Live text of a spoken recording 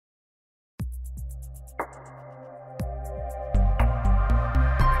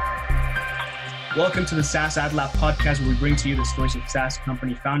Welcome to the SaaS Ad Lab podcast, where we bring to you the stories of SaaS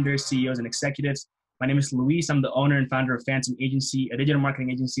company founders, CEOs, and executives. My name is Luis. I'm the owner and founder of Phantom Agency, a digital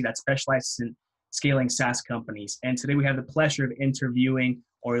marketing agency that specializes in scaling SaaS companies. And today we have the pleasure of interviewing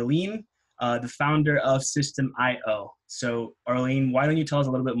Orline, the founder of System.io. So Orline, why don't you tell us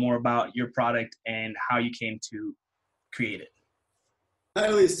a little bit more about your product and how you came to create it? Hi,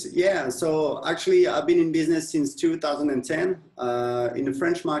 Luis. Yeah, so actually I've been in business since 2010 in the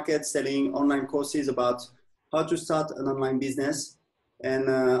French market, selling online courses about how to start an online business. And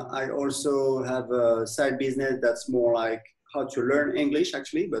I also have a side business that's more like how to learn English,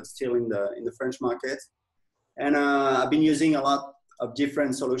 actually, but still in the French market. And I've been using a lot of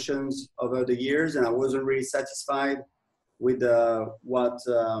different solutions over the years, and I wasn't really satisfied with with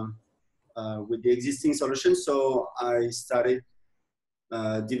the existing solutions. So I started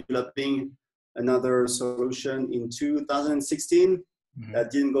developing another solution in 2016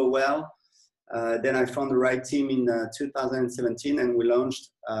 that didn't go well. Then I found the right team in 2017 and we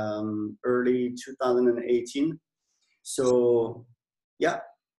launched early 2018. So yeah.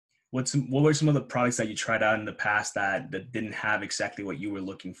 What were some of the products that you tried out in the past that didn't have exactly what you were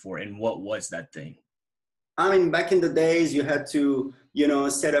looking for, and what was that thing? I mean, back in the days you had to,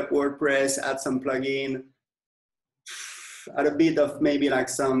 set up WordPress, add some plugin, add a bit of maybe like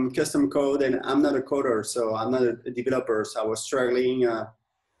some custom code, and I'm not a coder, so I'm not a developer, so I was struggling.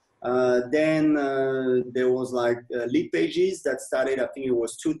 Then there was like Lead Pages that started, I think it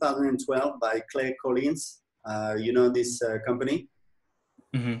was 2012 by Clay Collins. This company?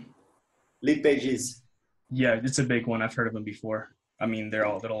 Mm-hmm. Lead Pages. Yeah, it's a big one. I've heard of them before. I mean, they're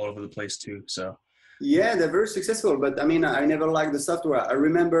all over the place too, so. Yeah, they're very successful, but I mean, I never liked the software. I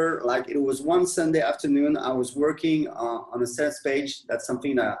remember like it was one Sunday afternoon, I was working on a sales page. That's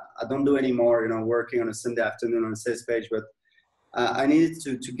something that I don't do anymore, working on a Sunday afternoon on a sales page, but I needed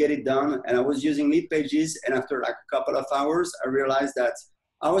to get it done. And I was using Lead Pages, and after like a couple of hours, I realized that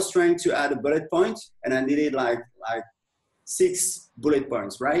I was trying to add a bullet point and I needed like 6 bullet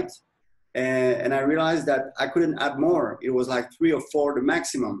points, right? And I realized that I couldn't add more. It was like 3 or 4, the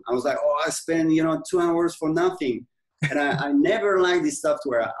maximum. I was like, I spent, 2 hours for nothing. And I never liked this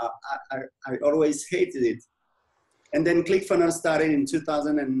software. I always hated it. And then ClickFunnels started in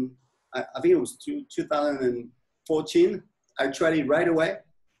 2000 and I think it was 2014. I tried it right away.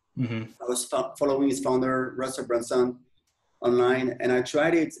 Mm-hmm. I was following his founder, Russell Brunson, online, and I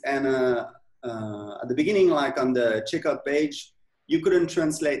tried it. And at the beginning, like on the checkout page, you couldn't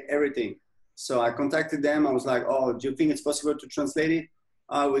translate everything. So I contacted them. I was like, do you think it's possible to translate it?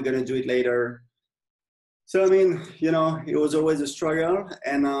 We're going to do it later. So, I mean, it was always a struggle.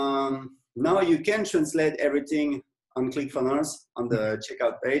 And now you can translate everything on ClickFunnels on the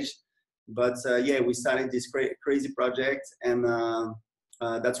checkout page. But we started this crazy project. And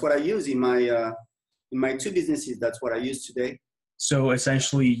that's what I use in my 2 businesses. That's what I use today. So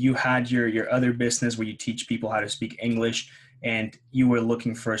essentially you had your other business where you teach people how to speak English, and you were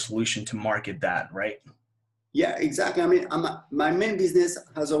looking for a solution to market that, right? Yeah, exactly. I mean, my main business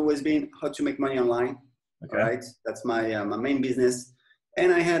has always been how to make money online. Okay. Right? That's my main business.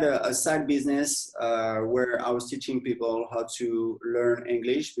 And I had a side business where I was teaching people how to learn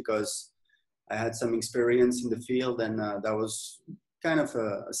English because I had some experience in the field, and that was kind of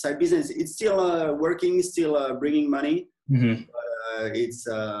a side business. It's still working, still bringing money. Mm-hmm. But it's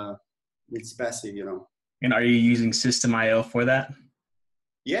passive, And are you using System.io for that?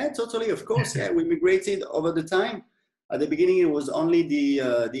 Yeah, totally. Of course. Yeah, we migrated over the time. At the beginning, it was only the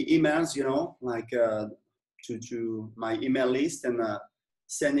emails, like to my email list and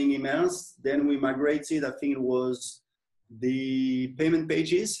sending emails. Then we migrated. I think it was the payment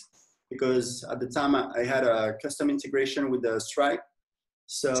pages, because at the time I had a custom integration with the Stripe.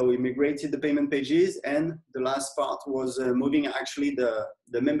 So we migrated the payment pages, and the last part was moving actually the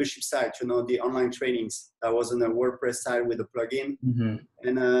membership site, the online trainings. That was on a WordPress site with a plugin. Mm-hmm.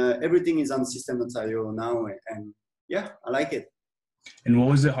 And everything is on System.io now, and yeah, I like it. And what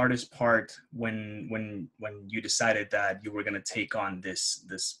was the hardest part when you decided that you were going to take on this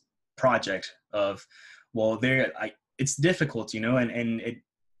project of, it's difficult, and it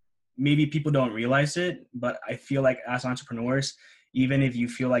maybe people don't realize it, but I feel like as entrepreneurs, even if you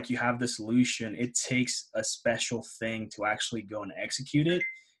feel like you have the solution, it takes a special thing to actually go and execute it.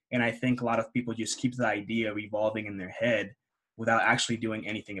 And I think a lot of people just keep the idea revolving in their head without actually doing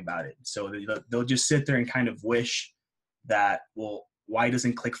anything about it. So they'll just sit there and kind of wish that, well, why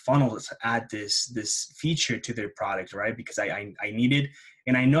doesn't ClickFunnels add this feature to their product, right? Because I need it,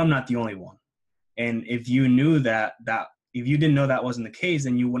 and I know I'm not the only one. And if you knew that if you didn't know that wasn't the case,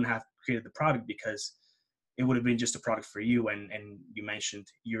 then you wouldn't have created the product, because it would have been just a product for you. And you mentioned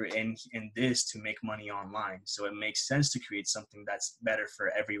you're in this to make money online. So it makes sense to create something that's better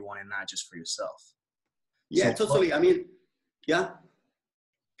for everyone and not just for yourself. Yeah, So totally. I mean, yeah.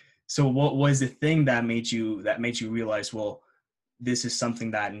 So what was the thing that made you realize, well, this is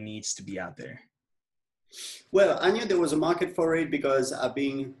something that needs to be out there? Well, I knew there was a market for it because I've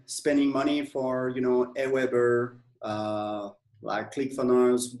been spending money for, you know, Aweber, like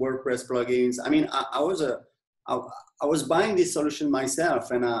ClickFunnels, WordPress plugins. I mean, I was buying this solution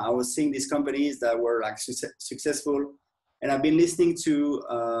myself, and I was seeing these companies that were like successful. And I've been listening to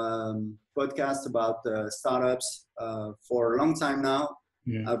podcasts about startups for a long time now.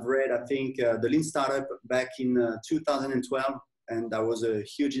 Mm-hmm. I've read, I think, the Lean Startup back in 2012, and that was a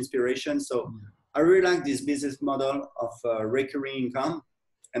huge inspiration. So mm-hmm. I really like this business model of recurring income.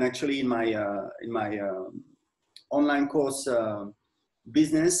 And actually, in my online course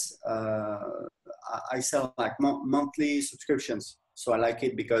business, I sell like monthly subscriptions. So I like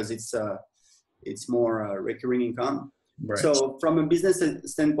it because it's more recurring income. Right. So from a business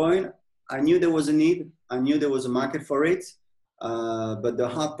standpoint, I knew there was a need. I knew there was a market for it. But the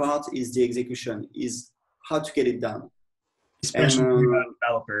hard part is the execution, is how to get it done. Especially if you're a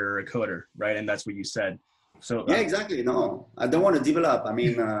developer or a coder, right? And that's what you said. So yeah, exactly. No, I don't want to develop. I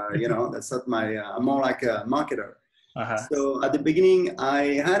mean, you know, that's not my, I'm more like a marketer. Uh-huh. So at the beginning,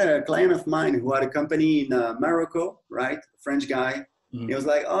 I had a client of mine who had a company in Morocco, right? A French guy. Mm-hmm. He was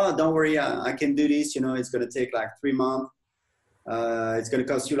like, oh, don't worry, I can do this. You know, it's going to take like 3 months. It's going to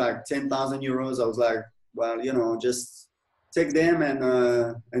cost you like 10,000 euros. I was like, well, you know, just take them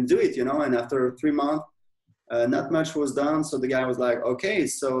and do it, you know. And after 3 months, not much was done. So the guy was like, okay,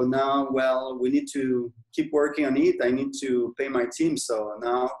 so now, well, we need to keep working on it. I need to pay my team. So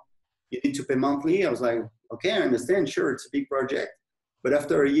now you need to pay monthly. I was like, okay, I understand. Sure, it's a big project. But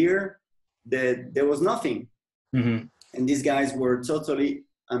after a year, there was nothing. Mm-hmm. And these guys were totally,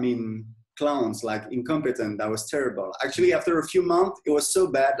 I mean, clowns, like incompetent. That was terrible. Actually, after a few months, it was so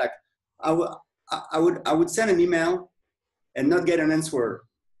bad. Like I would send an email and not get an answer.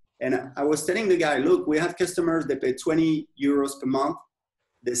 And I was telling the guy, look, we have customers, they pay 20 euros per month.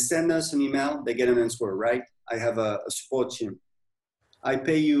 They send us an email, they get an answer, right? I have a support team. I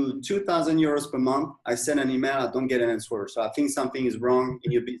pay you 2,000 euros per month. I send an email, I don't get an answer. So I think something is wrong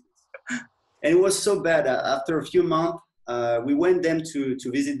in your business. And it was so bad. After a few months, we went them to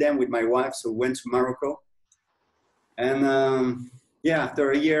visit them with my wife. So we went to Morocco. And yeah,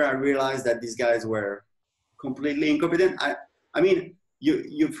 after a year, I realized that these guys were completely incompetent. I mean,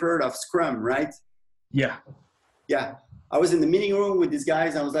 you've heard of Scrum, right? Yeah. Yeah. I was in the meeting room with these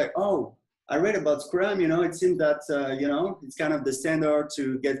guys. I was like, oh, I read about Scrum. You know, it seems that, you know, it's kind of the standard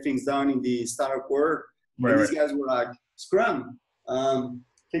to get things done in the startup world. Right, and these guys were like, Scrum,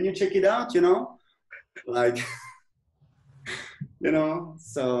 can you check it out? You know, like, you know,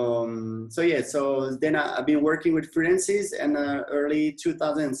 so yeah. So then I've been working with freelancers, and early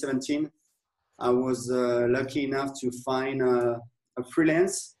 2017, I was lucky enough to find a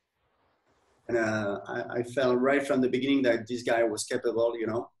freelance, and I felt right from the beginning that this guy was capable, you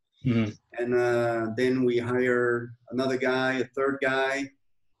know. Mm-hmm. And then we hired another guy, a third guy,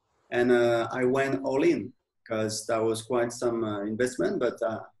 and I went all in because that was quite some investment, but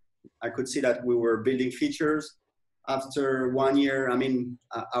I could see that we were building features. After 1 year, I mean,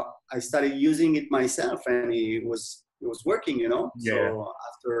 I started using it myself, and it was working, you know. Yeah. So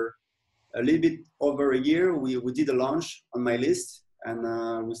after a little bit over a year, we did a launch on my list,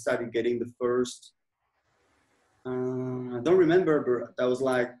 and we started getting the first, I don't remember, but that was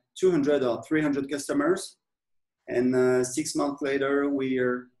like 200 or 300 customers. And 6 months later,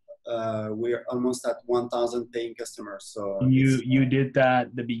 we're almost at 1,000 paying customers. So you did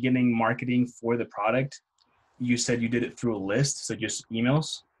that, the beginning marketing for the product. You said you did it through a list, so just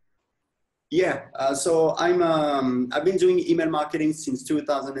emails? Yeah, so I've been doing email marketing since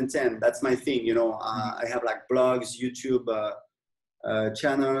 2010. That's my thing, you know. I have like blogs, YouTube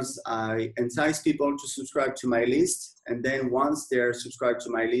channels. I entice people to subscribe to my list, and then once they're subscribed to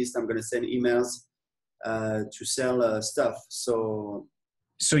my list, I'm gonna send emails to sell stuff. So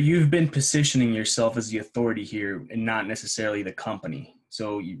you've been positioning yourself as the authority here, and not necessarily the company.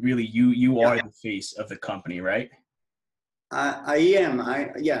 So you are the face of the company, right? I am.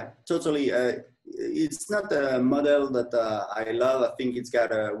 Yeah, totally. It's not a model that I love. I think it's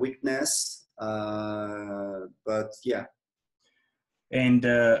got a weakness, but yeah. And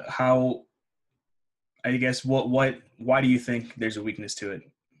how? I guess why do you think there's a weakness to it?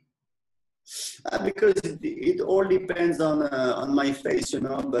 Because it all depends on my face, you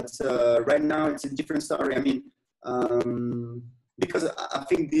know. But right now it's a different story. I mean, because I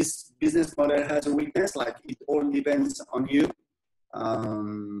think this business model has a weakness, like it all depends on you.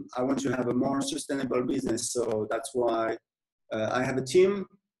 I want to have a more sustainable business, so that's why I have a team.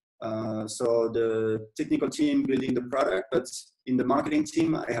 So the technical team building the product, but in the marketing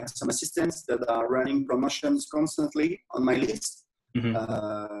team, I have some assistants that are running promotions constantly on my list,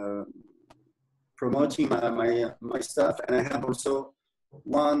 promoting my stuff. And I have also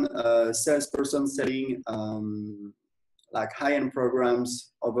one salesperson selling like high-end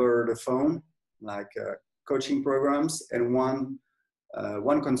programs over the phone, like coaching programs, and one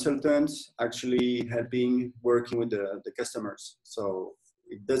consultant actually helping working with the customers. So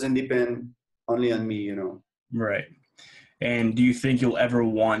it doesn't depend only on me, you know. Right. And do you think you'll ever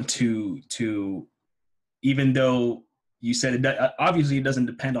want to even though you said obviously it doesn't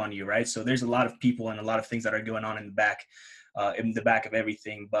depend on you, right? So there's a lot of people and a lot of things that are going on in the back of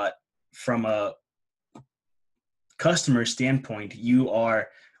everything. But from a customer standpoint, you are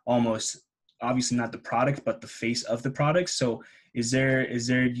almost obviously not the product, but the face of the product. So do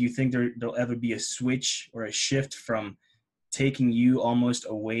you think there'll ever be a switch or a shift from taking you almost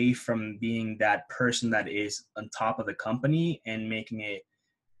away from being that person that is on top of the company and making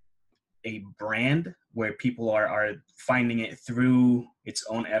a brand where people are finding it through its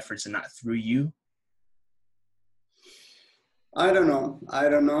own efforts and not through you? I don't know.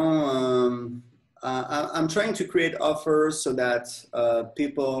 I'm trying to create offers so that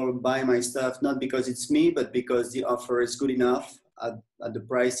people buy my stuff, not because it's me, but because the offer is good enough at the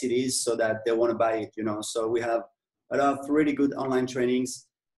price it is, so that they want to buy it, you know. So we have a lot of really good online trainings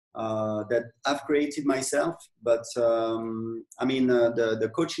that I've created myself. But I mean,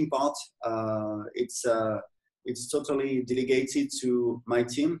 the coaching part, it's totally delegated to my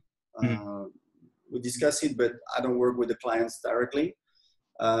team. We discuss it, but I don't work with the clients directly.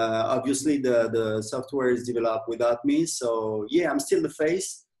 Obviously, the software is developed without me. So yeah, I'm still the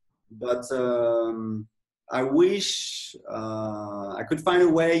face, but I wish I could find a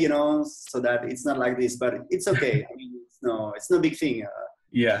way, you know, so that it's not like this. But it's okay. I mean, it's no big thing.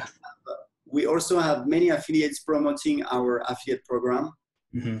 Yeah. We also have many affiliates promoting our affiliate program.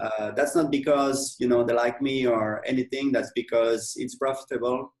 That's not because, you know, they like me or anything. That's because it's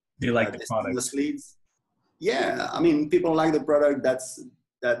profitable. They like the product. Leads. Yeah, I mean, people like the product.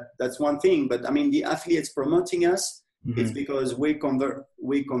 That's one thing. But I mean, the affiliates promoting us, it's because we're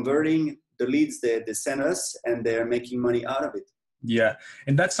converting the leads they send us, and they're making money out of it. Yeah,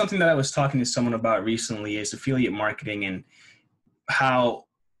 and that's something that I was talking to someone about recently, is affiliate marketing, and how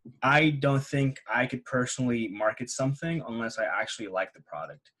I don't think I could personally market something unless I actually like the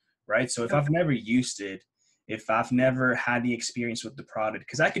product, right? So if I've never used it, if I've never had the experience with the product,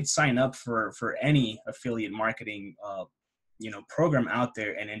 because I could sign up for any affiliate marketing, program out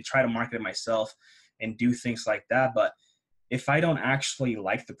there and then try to market it myself and do things like that. But if I don't actually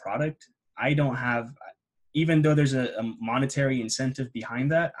like the product, I don't have, even though there's a monetary incentive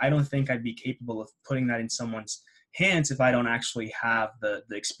behind that, I don't think I'd be capable of putting that in someone's hands if I don't actually have the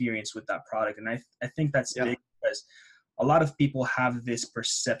experience with that product. And I think that's big, because a lot of people have this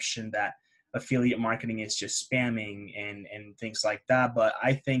perception that affiliate marketing is just spamming and things like that. But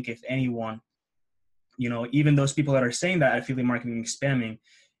I think if anyone, you know, even those people that are saying that affiliate marketing is spamming,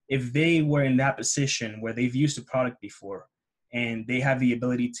 if they were in that position where they've used a product before and they have the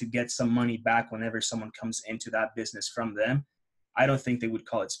ability to get some money back whenever someone comes into that business from them, I don't think they would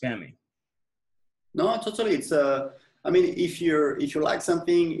call it spamming. No, totally. It's I mean, if you like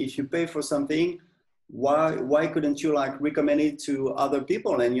something, if you pay for something, why couldn't you like recommend it to other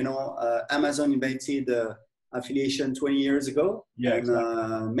people? And you know, Amazon invented affiliation 20 years ago, and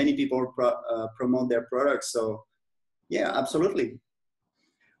exactly. Many people promote their products. So yeah, absolutely.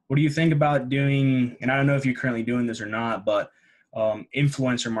 What do you think about doing, and I don't know if you're currently doing this or not, but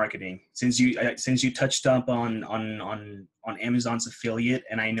influencer marketing, since you touched up on Amazon's affiliate,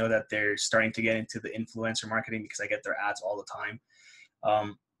 and I know that they're starting to get into the influencer marketing because I get their ads all the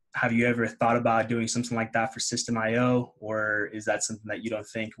time. Have you ever thought about doing something like that for System.io, or is that something that you don't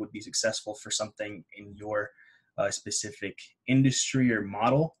think would be successful for something in your specific industry or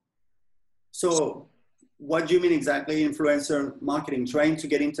model? So what do you mean exactly, influencer marketing? Trying to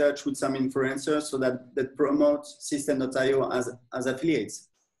get in touch with some influencers so that promote System.io as affiliates?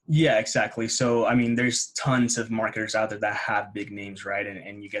 Yeah, exactly. So, I mean, there's tons of marketers out there that have big names, right?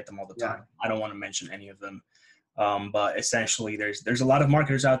 And you get them all the time. I don't want to mention any of them. But essentially, there's a lot of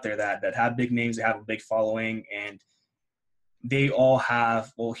marketers out there that have big names, they have a big following, and they all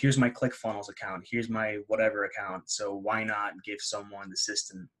have, well, here's my ClickFunnels account, here's my whatever account. So why not give someone the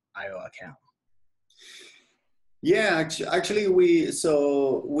System.io account? Yeah, actually,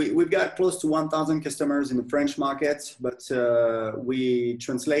 we've got close to 1,000 customers in the French market, but we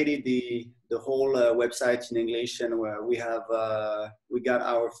translated the whole website in English, and we got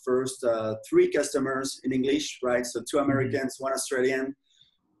our first three customers in English, right? So two Mhm. Americans, one Australian,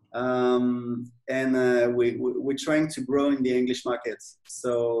 and we're trying to grow in the English market.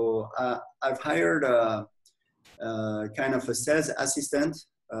 So I've hired kind of a sales assistant,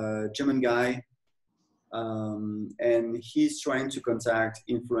 German guy, and he's trying to contact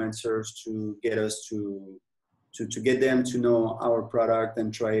influencers to get us to get them to know our product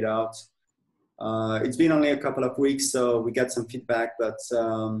and try it out. It's been only a couple of weeks, so we got some feedback, but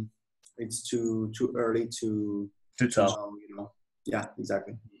it's too early To to tell. know, Yeah,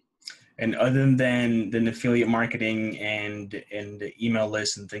 exactly. And other than affiliate marketing and the email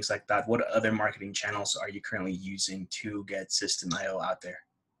lists and things like that, what other marketing channels are you currently using to get System.io out there?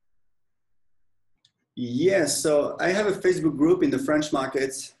 Yes, so I have a Facebook group in the French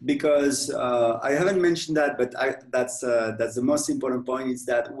market because I haven't mentioned that, but that's the most important point is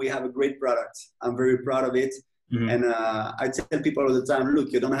that we have a great product. I'm very proud of it. Hmm. And I tell people all the time, look,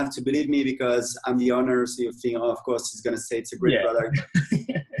 you don't have to believe me because I'm the owner, so you think, oh, of course, he's going to say it's a great Yeah. product.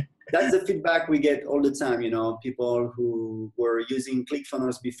 That's the feedback we get all the time, people who were using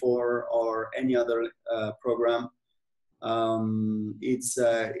ClickFunnels before or any other program.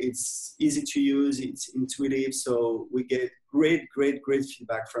 It's easy to use, it's intuitive, so we get great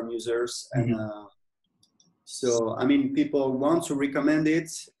feedback from users. And Hmm. so I mean, people want to recommend it,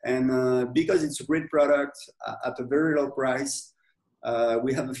 and because it's a great product at a very low price.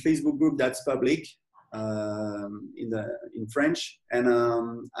 We have a Facebook group that's public, in French, and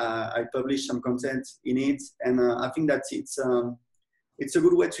I publish some content in it, and I think that it's a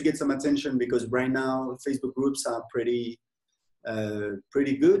good way to get some attention because right now Facebook groups are pretty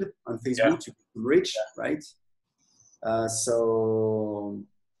good on Yeah. Facebook to reach, right? So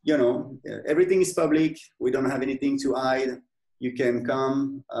everything is public. We don't have anything to hide. You can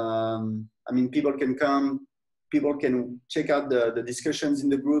come. I mean, people can come. People can check out the discussions in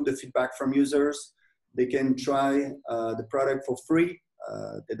the group, the feedback from users. They can try the product for free.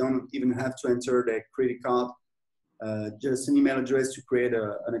 They don't even have to enter their credit card. Just an email address to create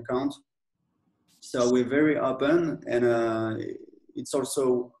an account. So we're very open, and it's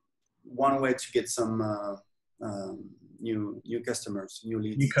also one way to get some new customers, new New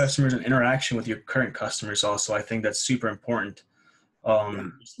leads. customers and interaction with your current customers also, I think that's super important. Yeah,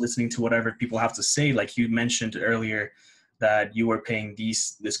 Just listening to whatever people have to say, like you mentioned earlier that you were paying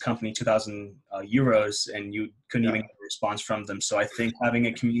this company 2,000 euros and you couldn't yeah, even get a response from them. So I think having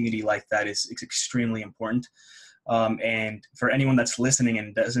a community like that is extremely important. And for anyone that's listening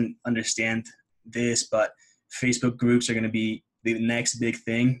and doesn't understand this, but Facebook groups are going to be the next big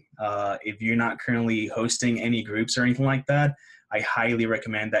thing. If you're not currently hosting any groups or anything like that, I highly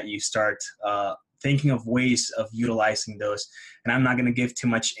recommend that you start thinking of ways of utilizing those. And I'm not going to give too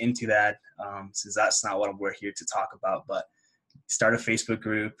much into that since that's not what we're here to talk about. But start a Facebook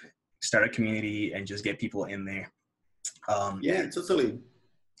group, start a community, and just get people in there. Um, yeah, totally.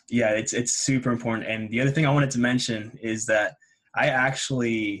 yeah, it's super important. And the other thing I wanted to mention is that I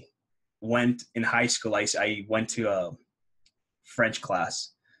actually went in high school. I went to a French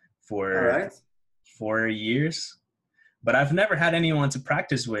class All for right. 4 years, but I've never had anyone to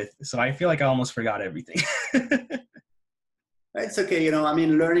practice with. So I feel like I almost forgot everything. It's okay. I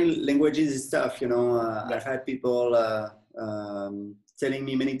mean, learning languages is tough. Yeah. I've had people telling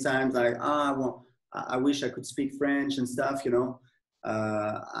me many times like, well, I wish I could speak French and stuff.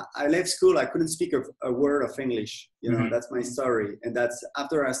 I left school. I couldn't speak a word of English. Mhm. That's my story. And that's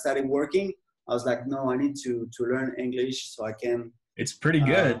after I started working. I was like, no, I need to learn English so I can. It's pretty Uh,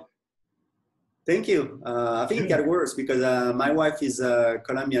 good. Thank you. I think it got worse because my wife is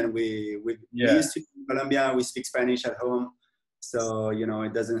Colombian. We Yeah. used to be in Colombia. We speak Spanish at home, so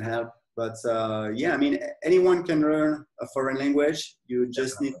it doesn't help. But yeah, I mean, anyone can learn a foreign language. You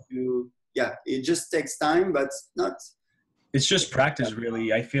just need Definitely. to. Yeah, it just takes time, but not. It's just practice,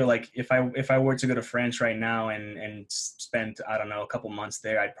 really. I feel like if I were to go to France right now and spend, I don't know, a couple months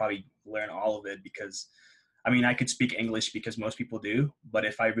there, I'd probably learn all of it because I mean, I could speak English because most people do, but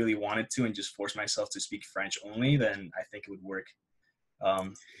if I really wanted to and just force myself to speak French only, then I think it would work.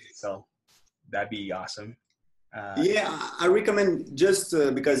 So that'd be awesome. Uh, Yeah, I recommend just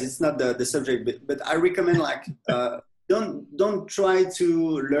because it's not the subject, but I recommend like don't try to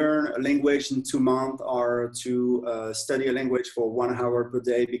learn a language in 2 months or to study a language for 1 hour per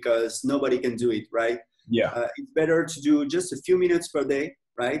day because nobody can do it, right? yeah, It's better to do just a few minutes per day,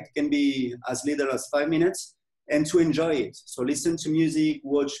 right? It can be as little as 5 minutes and to enjoy it. So listen to music,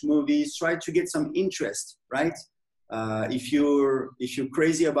 watch movies, try to get some interest, right? If you're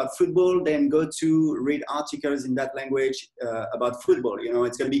crazy about football, then go to read articles in that language about football. You know,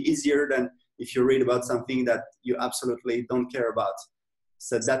 it's going to be easier than if you read about something that you absolutely don't care about.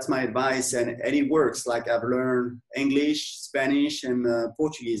 So that's my advice, and it works. Like I've learned English, Spanish, and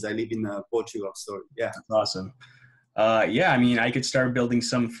Portuguese. I live in Portugal, so yeah. That's awesome. Yeah, I mean, I could start building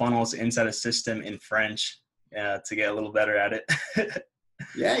some funnels inside a system in French to get a little better at it.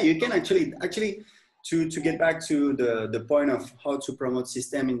 Yeah, you can actually to get back to the point of how to promote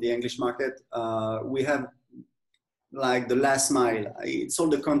system in the English market. We have like the last mile. It's all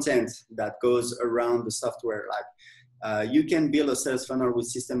the content that goes around the software. Like you can build a sales funnel with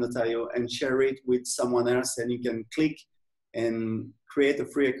System.io and share it with someone else, and you can click and create a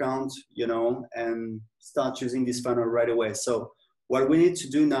free account, you know, and start using this funnel right away. So what we need to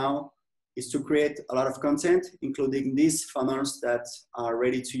do now is to create a lot of content, including these funnels that are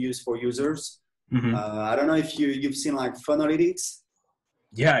ready to use for users. Mm-hmm. I don't know if you've seen like Funnelytics.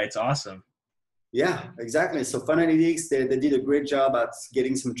 Yeah, it's awesome. Yeah, exactly. So Funnelytics, they did a great job at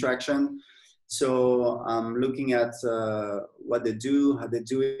getting some traction. So I'm looking at what they do, how they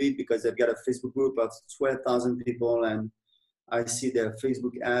do it, because they've got a Facebook group of 12,000 people, and I see their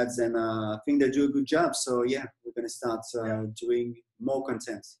Facebook ads, and I think they do a good job. So yeah, we're going to start doing more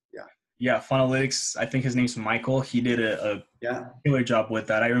content. Yeah. Yeah, Funnelytics, I think his name's Michael. He did a Yeah. killer job with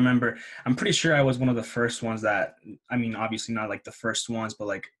that. I remember, I'm pretty sure I was one of the first ones that, I mean, obviously not like the first ones, but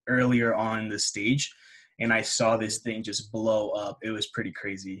like earlier on the stage. And I saw this thing just blow up. It was pretty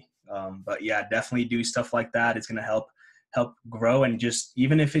crazy. But yeah, definitely do stuff like that. It's going to help grow. And just,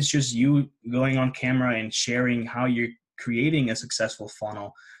 even if it's just you going on camera and sharing how you're creating a successful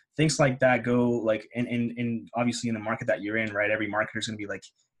funnel, things like that go like, and obviously in the market that you're in, right? Every marketer is going to be like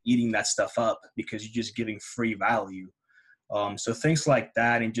eating that stuff up because you're just giving free value. So things like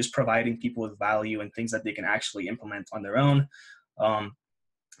that, and just providing people with value and things that they can actually implement on their own.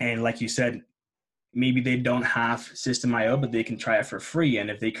 And like you said, maybe they don't have System.io, but they can try it for free.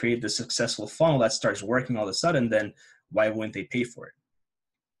 And if they create the successful funnel that starts working all of a sudden, then why wouldn't they pay for it?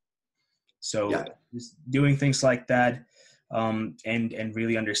 So just doing things like that, and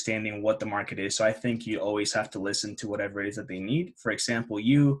really understanding what the market is. So I think you always have to listen to whatever it is that they need. For example,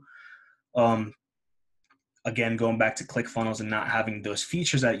 you, again, going back to ClickFunnels and not having those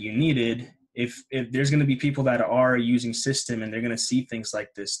features that you needed, if there's going to be people that are using System and they're going to see things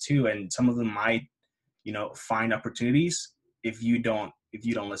like this too, and some of them might, you know, find opportunities if you don't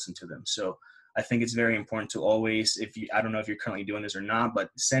listen to them. So I think it's very important to always, I don't know if you're currently doing this or not,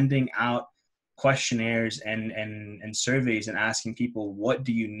 but sending out questionnaires and surveys and asking people, what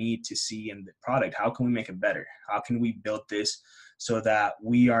do you need to see in the product? How can we make it better? How can we build this so that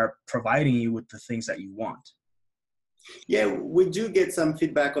we are providing you with the things that you want? Yeah, we do get some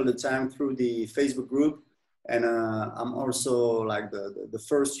feedback all the time through the Facebook group. And I'm also like the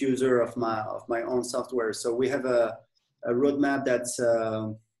first user of my own software. So we have a roadmap that's,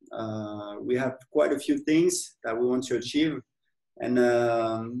 we have quite a few things that we want to achieve.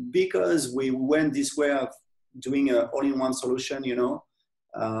 And because we went this way of doing an all-in-one solution, you know,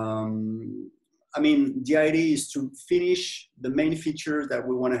 I mean, the idea is to finish the main features that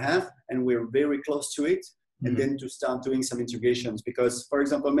we want to have, and we're very close to it, mm-hmm. and then to start doing some integrations. Because, for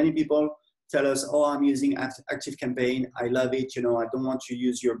example, many people tell us, oh, I'm using ActiveCampaign. I love it. You know, I don't want to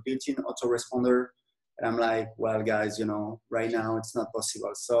use your built-in autoresponder. And I'm like, well, guys, you know, right now it's not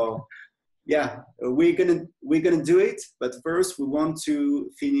possible. So yeah, we're gonna do it, but first we want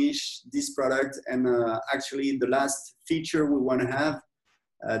to finish this product. And actually the last feature we want to have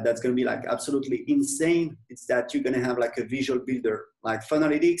that's gonna be like absolutely insane, it's that you're gonna have like a visual builder like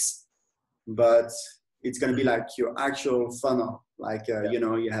Funnelytics, but it's gonna be like your actual funnel. Like you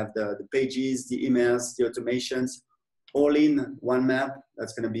know, you have the pages, the emails, the automations, all in one map.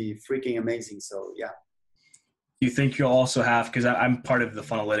 That's gonna be freaking amazing. So yeah. You think you'll also have, because I'm part of the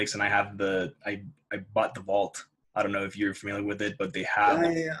Funnelytics and I have I bought the Vault. I don't know if you're familiar with it, but they have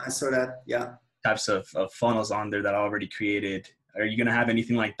I saw that. Yeah, types of funnels on there that are already created. Are you going to have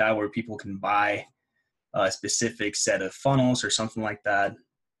anything like that where people can buy a specific set of funnels or something like that?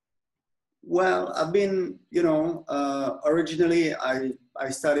 Well, I've been, you know, originally I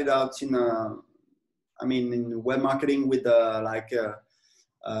started out in in web marketing with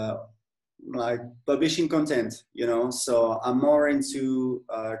like publishing content, you know, so I'm more into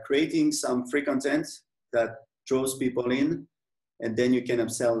creating some free content that draws people in, and then you can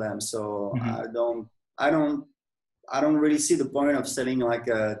upsell them. So mm-hmm. I don't really see the point of selling like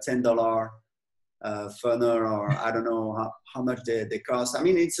a $10 funnel, or I don't know how much they cost. I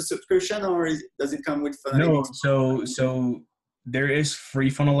mean, it's a subscription, or does it come with Funnelytics? No, so there is free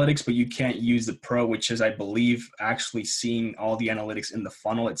Funnelytics, but you can't use the pro, which is, I believe, actually seeing all the analytics in the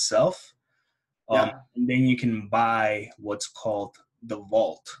funnel itself. Yeah. And then you can buy what's called the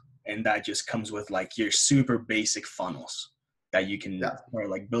Vault, and that just comes with like your super basic funnels that you can or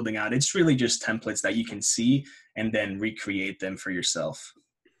like building out. It's really just templates that you can see and then recreate them for yourself.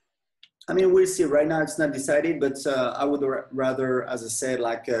 I mean, we'll see. Right now, it's not decided, but I would rather, as I said,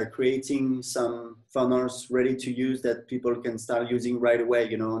 like creating some funnels ready to use that people can start using right away.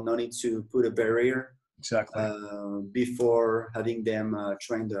 You know, no need to put a barrier Exactly. Before having them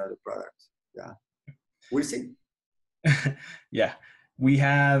train the product. Yeah, we'll see. Yeah,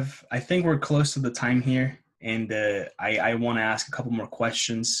 I think we're close to the time here, and I want to ask a couple more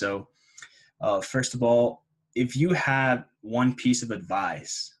questions. So, first of all, if you had one piece of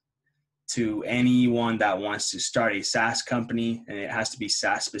advice to anyone that wants to start a SaaS company, and it has to be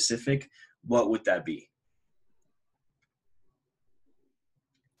SaaS specific, what would that be?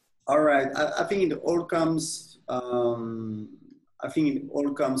 All right. I think it all comes. I think it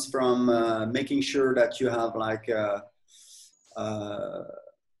all comes from making sure that you have like a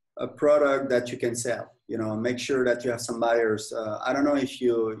product that you can sell. You know, make sure that you have some buyers. I don't know if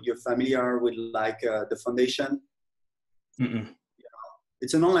you're familiar with like the foundation. Mm-mm.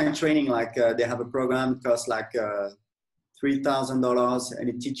 It's an online training. Like they have a program that costs like $3,000, and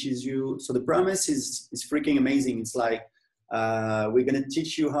it teaches you. So the premise is freaking amazing. It's like we're gonna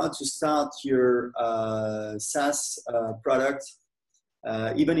teach you how to start your SaaS product,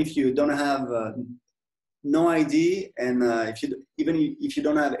 even if you don't have no idea, and even if you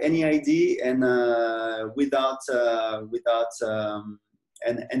don't have any idea, and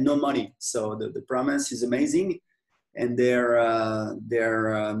and no money. So the premise is amazing. And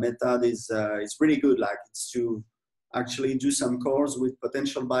their method is really good. Like it's to actually do some calls with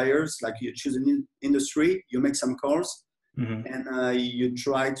potential buyers. Like you choose an industry, you make some calls, Mm-hmm. and you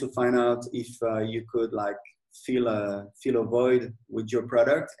try to find out if you could like fill a void with your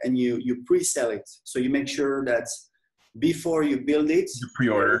product, and you pre-sell it. So you make sure that before you build it, You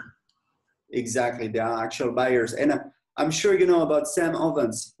pre-order. Exactly, there are actual buyers. And I'm sure you know about Sam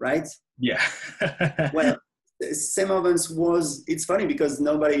Ovens, right? Yeah. Well, Sam Ovens it's funny because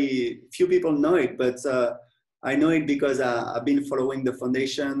few people know it, but I know it because I've been following the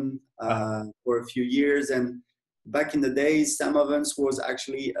foundation for a few years. And back in the days, Sam Ovens was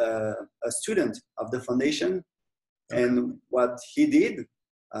actually a student of the foundation. Okay. And what he did,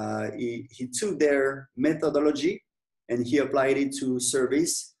 he took their methodology and he applied it to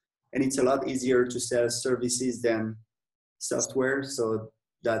service. And it's a lot easier to sell services than software. So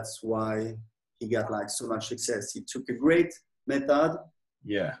that's why he got like so much success. He took a great method,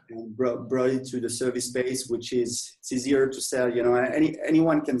 and brought it to the service space, which is it's easier to sell. You know,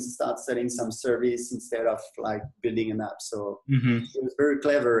 anyone can start selling some service instead of like building an app. So He was very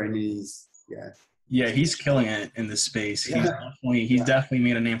clever, and he's he's killing it in this space. He's definitely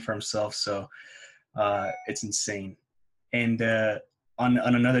made a name for himself. So it's insane. And on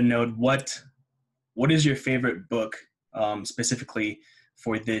another note, what is your favorite book specifically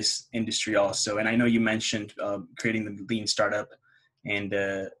for this industry also? And I know you mentioned creating the Lean Startup, and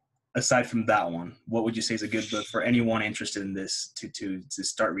aside from that one, what would you say is a good book for anyone interested in this to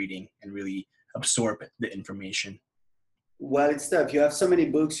start reading and really absorb the information? Well, it's tough. You have so many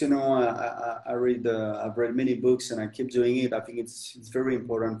books, you know. I've read many books, and I keep doing it. I think it's very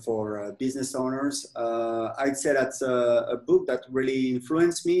important for business owners. I'd say that a book that really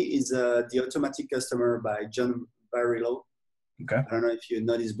influenced me is The Automatic Customer by John Barillo. Okay. I don't know if you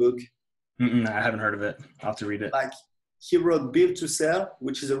know this book. I haven't heard of it. I'll have to read it. Like he wrote Build to Sell,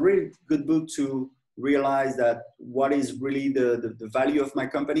 which is a really good book to realize that what is really the value of my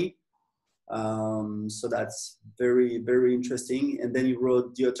company. So that's very, very interesting. And then he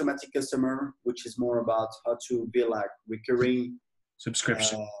wrote The Automatic Customer, which is more about how to build like recurring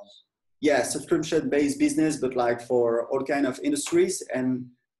subscription. Subscription-based business, but like for all kind of industries. And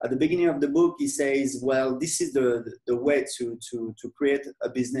at the beginning of the book, he says, well, this is the way to create a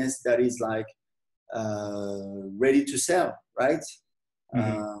business that is like ready to sell, right?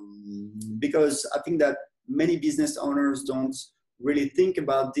 Because I think that many business owners don't really think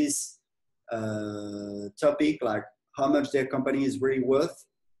about this topic, like how much their company is really worth.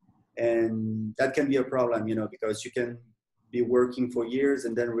 And that can be a problem, you know, because you can be working for years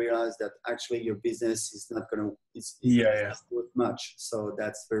and then realize that actually your business is not going to, it's worth much. So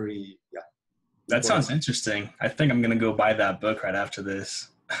that's very, That sounds interesting. I think I'm going to go buy that book right after this.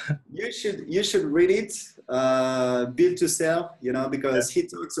 You should read it, Build to Sell, you know, because he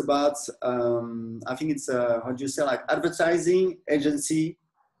talks about, I think it's, how do you say, like advertising agency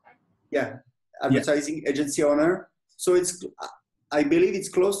agency owner. So I believe it's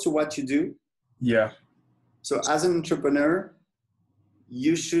close to what you do. Yeah. So as an entrepreneur,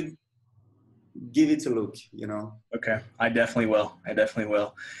 you should give it a look, you know. Okay. I definitely will.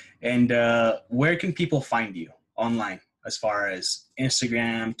 And where can people find you online as far as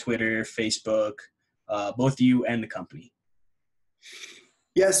Instagram, Twitter, Facebook, both you and the company?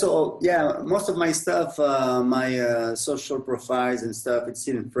 Yeah, so yeah, most of my stuff, my social profiles and stuff, it's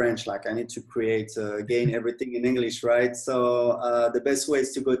still in French. Like I need to create, again, everything in English, right? So the best way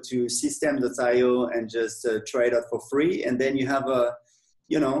is to go to system.io and just try it out for free. And then you have a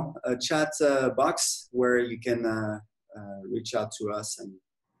chat box where you can reach out to us, and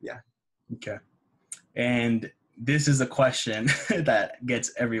yeah. Okay. And this is a question that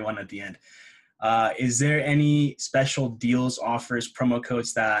gets everyone at the end. Is there any special deals, offers, promo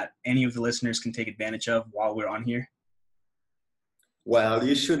codes that any of the listeners can take advantage of while we're on here? Well,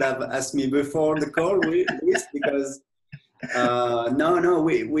 you should have asked me before the call, Luis, because no,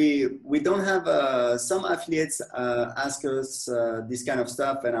 we don't have some affiliates ask us this kind of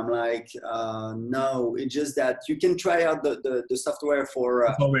stuff, and I'm like, no, it's just that you can try out the software for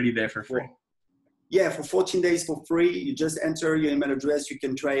it's already there for free. For 14 days for free. You just enter your email address, you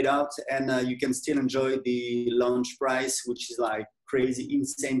can try it out, and you can still enjoy the launch price, which is like crazy,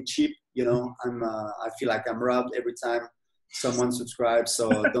 insane cheap. You know, I feel like I'm robbed every time someone subscribes, so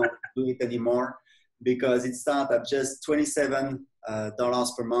don't do it anymore, because it starts at just $27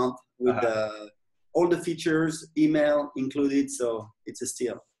 per month with all the features, email included, so it's a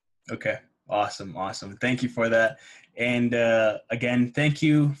steal. Okay. Awesome. Thank you for that. And again, thank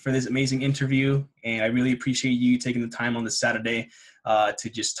you for this amazing interview. And I really appreciate you taking the time on this Saturday to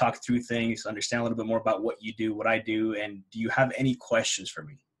just talk through things, understand a little bit more about what you do, what I do. And do you have any questions for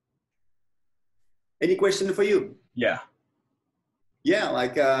me? Any question for you? Yeah. Yeah,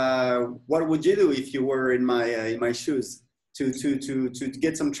 like what would you do if you were in my shoes to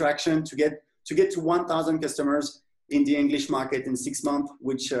get some traction, to get to 1,000 customers in the English market in 6 months,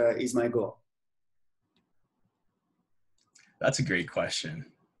 which is my goal? That's a great question.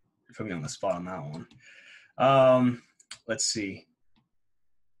 You put me on the spot on that one. Let's see.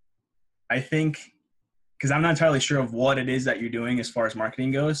 I think, because I'm not entirely sure of what it is that you're doing as far as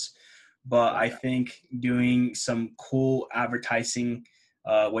marketing goes, but I think doing some cool advertising,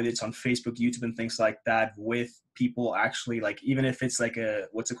 whether it's on Facebook, YouTube, and things like that, with people actually, like, even if it's like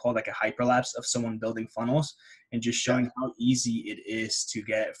like a hyperlapse of someone building funnels, and just showing how easy it is to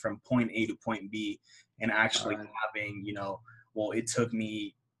get from point A to point B, and actually having, well, it took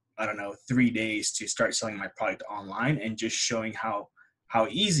me, 3 days to start selling my product online, and just showing how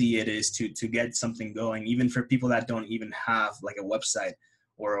easy it is to get something going, even for people that don't even have like a website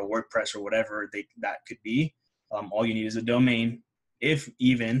or a WordPress or whatever that could be. All you need is a domain, if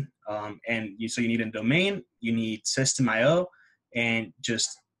even, so you need a domain, you need System.io, and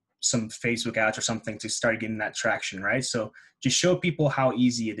just some Facebook ads or something to start getting that traction, right? So just show people how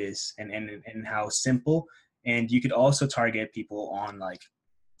easy it is and how simple. And you could also target people on like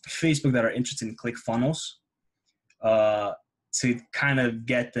Facebook that are interested in ClickFunnels to kind of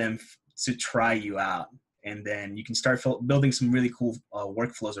get them to try you out. And then you can start building some really cool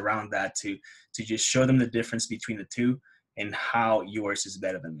workflows around that to just show them the difference between the two and how yours is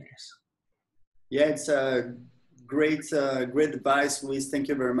better than theirs. Yeah, it's a great advice, Luis. Thank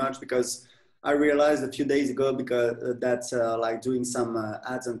you very much, because I realized a few days ago that like doing some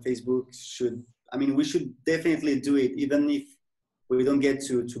ads on Facebook we should definitely do it, even if we don't get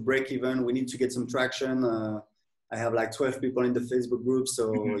to break even. We need to get some traction. I have like 12 people in the Facebook group,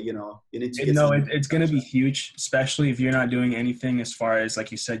 so you need to get. No, it's going to be huge, especially if you're not doing anything as far as,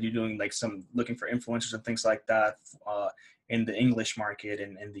 like you said, you're doing like some looking for influencers and things like that in the English market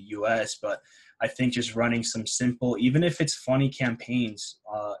and in the US. But I think just running some simple, even if it's funny campaigns,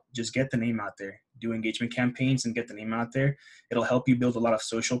 just get the name out there. Do engagement campaigns and get the name out there. It'll help you build a lot of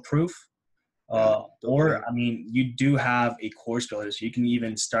social proof. You do have a course builder, so you can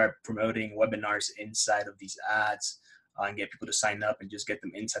even start promoting webinars inside of these ads and get people to sign up and just get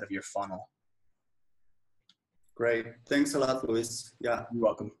them inside of your funnel. Great. Thanks a lot, Luis. Yeah. You're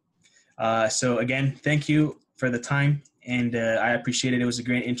welcome. So again, thank you for the time, and I appreciate it. It was a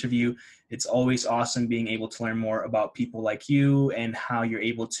great interview. It's always awesome being able to learn more about people like you and how you're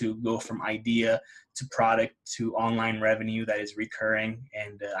able to go from idea to product to online revenue that is recurring.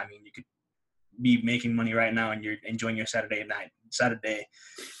 And you could be making money right now and you're enjoying your Saturday.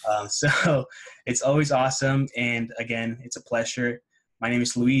 So it's always awesome. And again, it's a pleasure. My name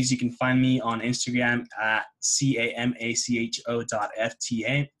is Luis. You can find me on Instagram at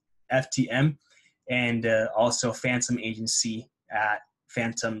CAMACHO.FTM and also Phantom Agency at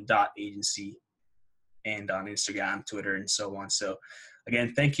phantom.agency. and on Instagram, Twitter, and so on. So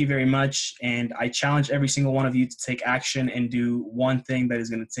again, thank you very much. And I challenge every single one of you to take action and do one thing that is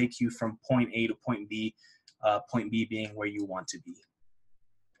going to take you from point A to point B being where you want to be.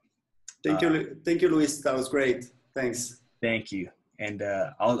 Thank you, Luis. That was great. Thanks. Thank you. And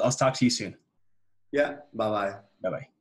I'll talk to you soon. Yeah. Bye-bye. Bye-bye.